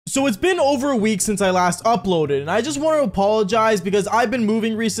So it's been over a week since I last uploaded, and I just want to apologize because I've been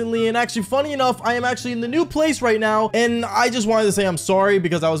moving recently, and actually funny enough, I am actually in the new place right now, and I just wanted to say I'm sorry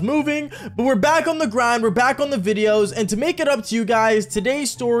because I was moving, but we're back on the grind, we're back on the videos, and to make it up to you guys, today's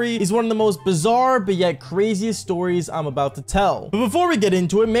story is one of the most bizarre but yet craziest stories I'm about to tell. But before we get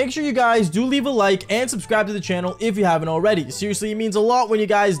into it, make sure you guys do leave a like and subscribe to the channel if you haven't already. Seriously, it means a lot when you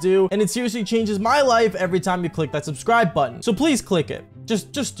guys do, and it seriously changes my life every time you click that subscribe button. So please click it.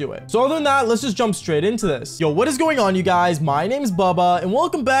 Just do it. So other than that, let's just jump straight into this. Yo, what is going on, you guys? My name is Bubba, and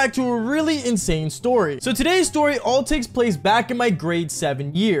welcome back to a really insane story. So today's story all takes place back in my grade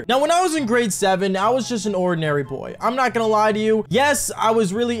 7 year. Now, when I was in grade 7, I was just an ordinary boy. I'm not gonna lie to you. Yes, I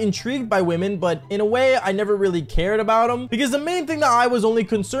was really intrigued by women, but in a way, I never really cared about them because the main thing that I was only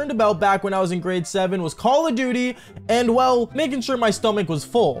concerned about back when I was in grade 7 was Call of Duty and, well, making sure my stomach was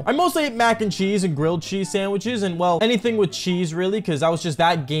full. I mostly ate mac and cheese and grilled cheese sandwiches and, well, anything with cheese really, because I was just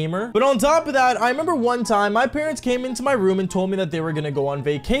that gamer. But on top of that, I remember one time my parents came into my room and told me that they were gonna go on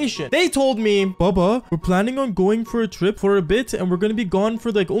vacation. They told me, Bubba, we're planning on going for a trip for a bit and we're gonna be gone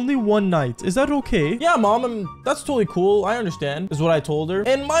for like only one night. Is that okay? Yeah, mom, that's totally cool. I understand, is what I told her.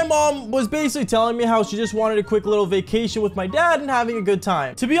 And my mom was basically telling me how she just wanted a quick little vacation with my dad and having a good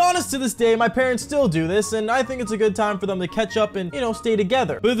time. To be honest, to this day, my parents still do this, and I think it's a good time for them to catch up and, you know, stay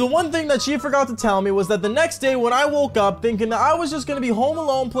together. But the one thing that she forgot to tell me was that the next day when I woke up thinking that I was just gonna be home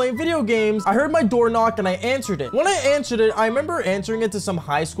alone playing video games, I heard my door knock and I answered it. When I answered it, I remember answering it to some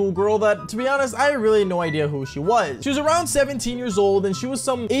high school girl that, to be honest, I really had no idea who she was. She was around 17 years old and she was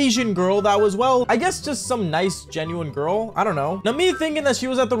some Asian girl that was, well, I guess just some nice, genuine girl. I don't know. Now, me thinking that she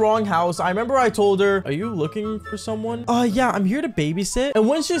was at the wrong house, I remember I told her, are you looking for someone? Yeah, I'm here to babysit. And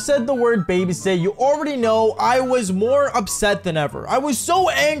when she said the word babysit, you already know I was more upset than ever. I was so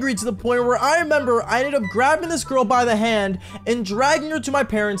angry to the point where I remember I ended up grabbing this girl by the hand and dragging her to my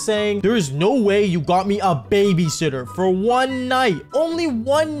parents saying, there is no way you got me a babysitter for one night. Only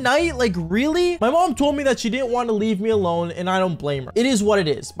one night? Like, really? My mom told me that she didn't want to leave me alone, and I don't blame her. It is what it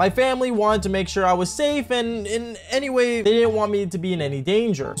is. My family wanted to make sure I was safe, and in any way, they didn't want me to be in any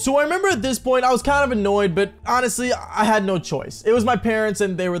danger. So I remember at this point, I was kind of annoyed, but honestly, I had no choice. It was my parents,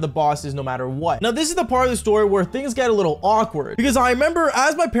 and they were the bosses no matter what. Now, this is the part of the story where things get a little awkward, because I remember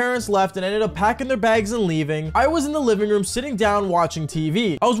as my parents left and ended up packing their bags and leaving, I was in the living room sitting down watching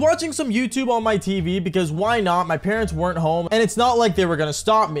TV. I was watching some YouTube on my TV because why not? My parents weren't home and it's not like they were gonna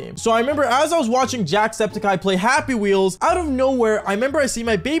stop me. So I remember as I was watching Jacksepticeye play Happy Wheels, out of nowhere, I remember I see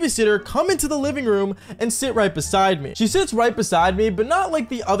my babysitter come into the living room and sit right beside me. She sits right beside me, but not like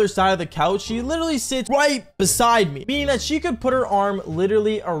the other side of the couch. She literally sits right beside me, meaning that she could put her arm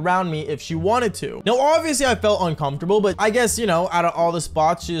literally around me if she wanted to. Now, obviously I felt uncomfortable, but I guess, you know, out of all the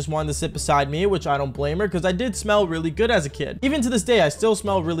spots, she just wanted to sit beside me, which I don't blame her because I did smell really good as a kid. Even to this day, I still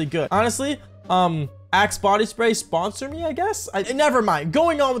smell really good. Honestly, Axe body spray sponsor me, I guess. Never mind.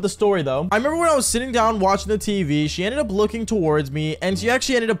 Going on with the story though. I remember when I was sitting down watching the TV, she ended up looking towards me and she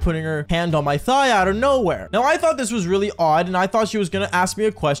actually ended up putting her hand on my thigh out of nowhere. Now, I thought this was really odd and I thought she was gonna ask me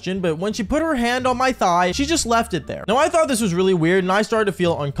a question, but when she put her hand on my thigh, she just left it there. Now, I thought this was really weird and I started to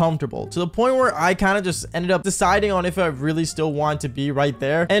feel uncomfortable to the point where I kind of just ended up deciding on if I really still want to be right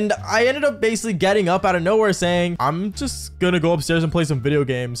there. And I ended up basically getting up out of nowhere saying, I'm just gonna go upstairs and play some video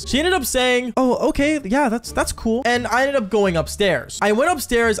games. She ended up saying, oh, okay, yeah, that's cool. And I ended up going upstairs. I went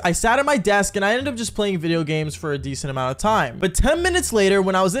upstairs, I sat at my desk, and I ended up just playing video games for a decent amount of time. But 10 minutes later,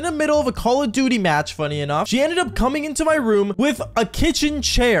 when I was in the middle of a Call of Duty match, funny enough, she ended up coming into my room with a kitchen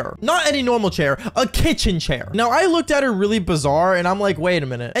chair. Not any normal chair, a kitchen chair. Now, I looked at her really bizarre, and I'm like, wait a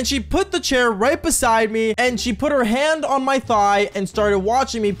minute. And she put the chair right beside me, and she put her hand on my thigh and started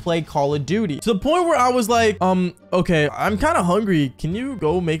watching me play Call of Duty. To the point where I was like, okay, I'm kind of hungry. Can you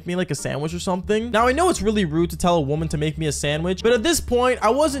go make me like a sandwich or something? Now, I know it's really rude to tell a woman to make me a sandwich, but at this point, I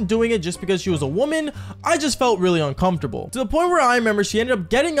wasn't doing it just because she was a woman. I just felt really uncomfortable. To the point where I remember she ended up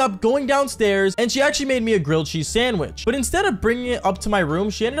getting up, going downstairs, and she actually made me a grilled cheese sandwich. But instead of bringing it up to my room,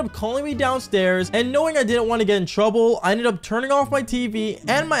 she ended up calling me downstairs, and knowing I didn't want to get in trouble, I ended up turning off my TV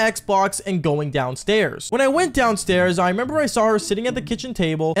and my Xbox and going downstairs. When I went downstairs, I remember I saw her sitting at the kitchen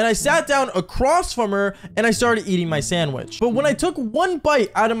table, and I sat down across from her, and I started eating my sandwich. But when I took one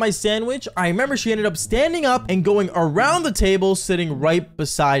bite out of my sandwich, I remember she ended up standing up and going around the table, sitting right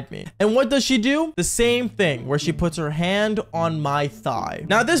beside me. And what does she do? The same thing, where she puts her hand on my thigh.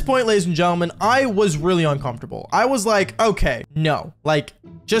 Now, at this point, ladies and gentlemen, I was really uncomfortable. I was like, okay, no, like,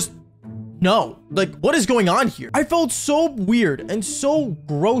 just know. Like, what is going on here? I felt so weird and so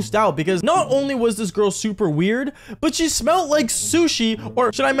grossed out because not only was this girl super weird, but she smelled like sushi,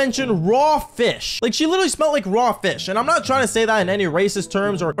 or should I mention raw fish? Like, she literally smelled like raw fish. And I'm not trying to say that in any racist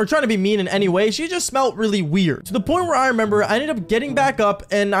terms or trying to be mean in any way. She just smelled really weird, to the point where I remember I ended up getting back up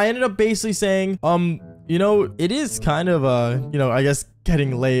and I ended up basically saying, you know, it is kind of, you know, I guess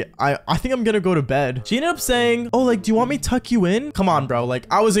getting late. I think I'm gonna go to bed. She ended up saying, oh, like, do you want me to tuck you in? Come on, bro. Like,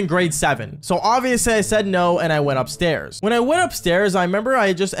 I was in grade 7. So obviously I said no and I went upstairs. When I went upstairs, I remember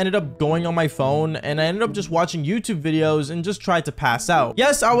I just ended up going on my phone and I ended up just watching YouTube videos and just tried to pass out.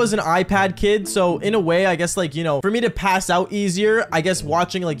 Yes, I was an iPad kid. So in a way, I guess, like, you know, for me to pass out easier, I guess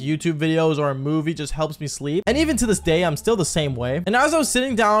watching like YouTube videos or a movie just helps me sleep. And even to this day, I'm still the same way. And as I was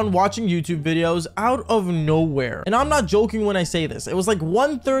sitting down watching YouTube videos, out of nowhere, and I'm not joking when I say this, it was like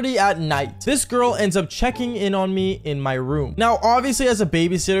 1:30 at night, this girl ends up checking in on me in my room. Now, obviously, as a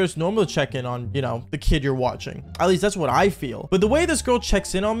babysitter, it's normal to check in on, you know, the kid you're watching. At least that's what I feel. But the way this girl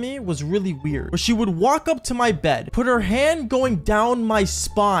checks in on me was really weird, where she would walk up to my bed, put her hand going down my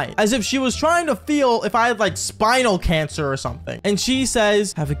spine, as if she was trying to feel if I had like spinal cancer or something. And she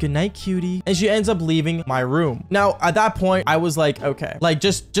says, have a good night, cutie. And she ends up leaving my room. Now, at that point, I was like, okay, like,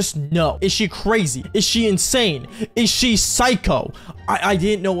 just no. Is she crazy? Is she insane? Is she psycho? I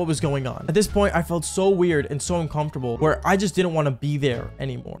didn't know what was going on. At this point, I felt so weird and so uncomfortable where I just didn't want to be there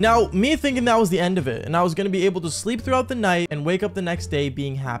anymore. Now, me thinking that was the end of it and I was going to be able to sleep throughout the night and wake up the next day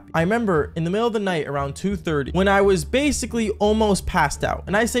being happy. I remember in the middle of the night around 2:30 when I was basically almost passed out.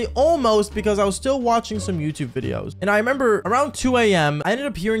 And I say almost because I was still watching some YouTube videos. And I remember around 2 a.m., I ended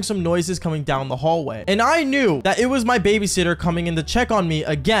up hearing some noises coming down the hallway. And I knew that it was my babysitter coming in to check on me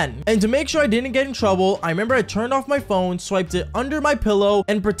again. And to make sure I didn't get in trouble, I remember I turned off my phone, swiped it under my pillow,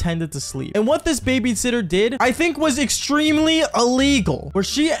 and pretended to sleep. And what this babysitter did, I think, was extremely illegal, where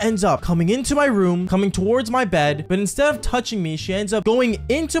she ends up coming into my room, coming towards my bed, but instead of touching me, she ends up going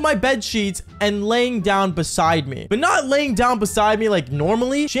into my bed sheets and laying down beside me. But not laying down beside me like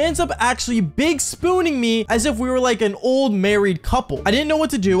normally. She ends up actually big spooning me as if we were like an old married couple. I didn't know what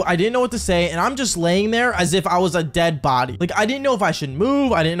to do. I didn't know what to say. And I'm just laying there as if I was a dead body. Like, I didn't know if I should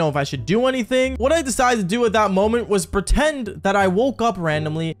move. I didn't know if I should do anything. What I decided to do at that moment was pretend that I woke up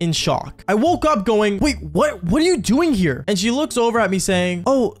randomly in shock. I woke up going, wait, what are you doing here? And she looks over at me saying,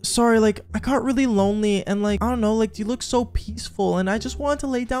 oh, sorry, like, I got really lonely and like, I don't know, like, you look so peaceful and I just wanted to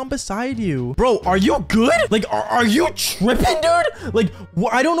lay down beside you. Bro, are you good? Like, are you tripping, dude? Like,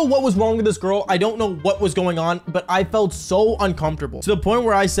 I don't know what was wrong with this girl. I don't know what was going on, but I felt so uncomfortable to the point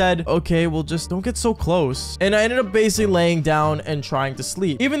where I said, okay, well, just don't get so close. And I ended up basically laying down and trying to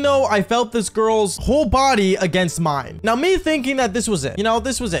sleep, even though I felt this girl's whole body against mine. Now, me thinking that this was it, you know,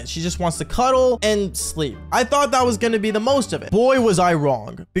 this was it. She just wants to cuddle and sleep. I thought that was going to be the most of it. Boy, was I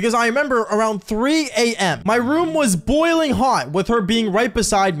wrong, because I remember around 3 a.m. my room was boiling hot with her being right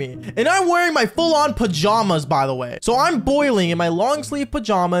beside me. And I'm wearing my full-on pajamas, by the way. So I'm boiling in my long sleeve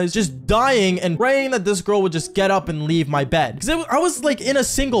pajamas, just dying and praying that this girl would just get up and leave my bed. Because I was like in a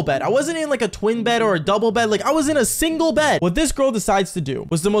single bed. I wasn't in like a twin bed or a double bed. Like, I was in a single bed. What this girl decides to do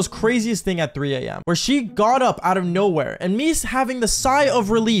was the most craziest thing at 3 a.m. where she got up out of nowhere, and me having the sigh of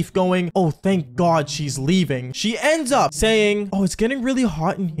relief going, oh, thank God she's leaving. She ends up saying, oh, it's getting really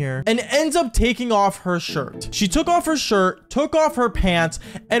hot in here, and ends up taking off her shirt. She took off her shirt, took off her pants,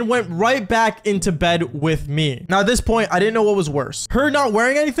 and went right back into bed with me. Now, at this point, I didn't know what was worse, her not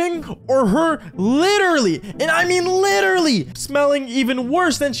wearing anything or her literally, and I mean literally, smelling even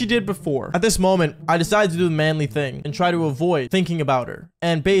worse than she did before. At this moment, I decided to do the manly thing and try to avoid thinking about her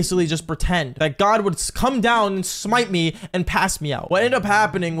and basically just pretend that God would come down and smite me and pass me out. What ended up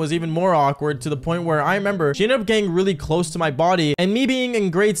happening was even more awkward, to the point where I remember she ended up getting really close to my body, and me being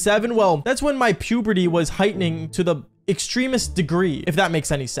in grade 7, well, that's when my puberty was heightening to the extremist degree, if that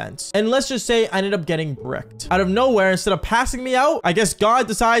makes any sense. And let's just say I ended up getting bricked out of nowhere. Instead of passing me out, I guess God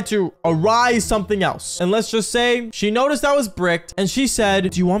decided to arise something else. And let's just say she noticed I was bricked and she said,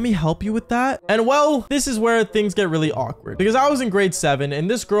 do you want me to help you with that? And well, this is where things get really awkward, because I was in grade 7 and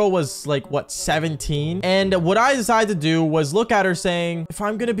this girl was like, what, 17? And what I decided to do was look at her saying, if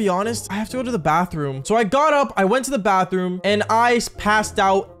I'm gonna be honest, I have to go to the bathroom. So I got up, I went to the bathroom, and I passed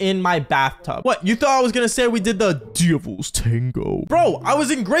out in my bathtub. What, you thought I was gonna say we did the, do you Devil's Tango. Bro, I was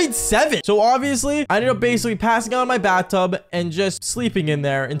in grade 7. So obviously, I ended up basically passing out in my bathtub and just sleeping in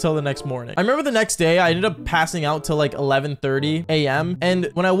there until the next morning. I remember the next day, I ended up passing out till like 11:30 a.m. And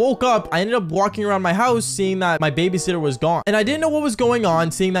when I woke up, I ended up walking around my house seeing that my babysitter was gone. And I didn't know what was going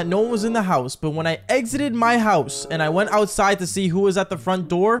on, seeing that no one was in the house. But when I exited my house and I went outside to see who was at the front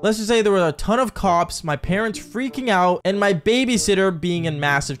door, let's just say there were a ton of cops, my parents freaking out, and my babysitter being in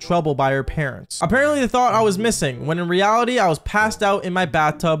massive trouble by her parents. Apparently, they thought I was missing, when in reality, I was passed out in my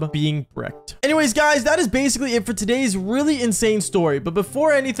bathtub being bricked. Anyways, guys, that is basically it for today's really insane story. But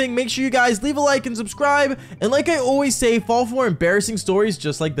before anything, make sure you guys leave a like and subscribe. And like I always say, fall for more embarrassing stories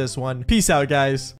just like this one. Peace out, guys.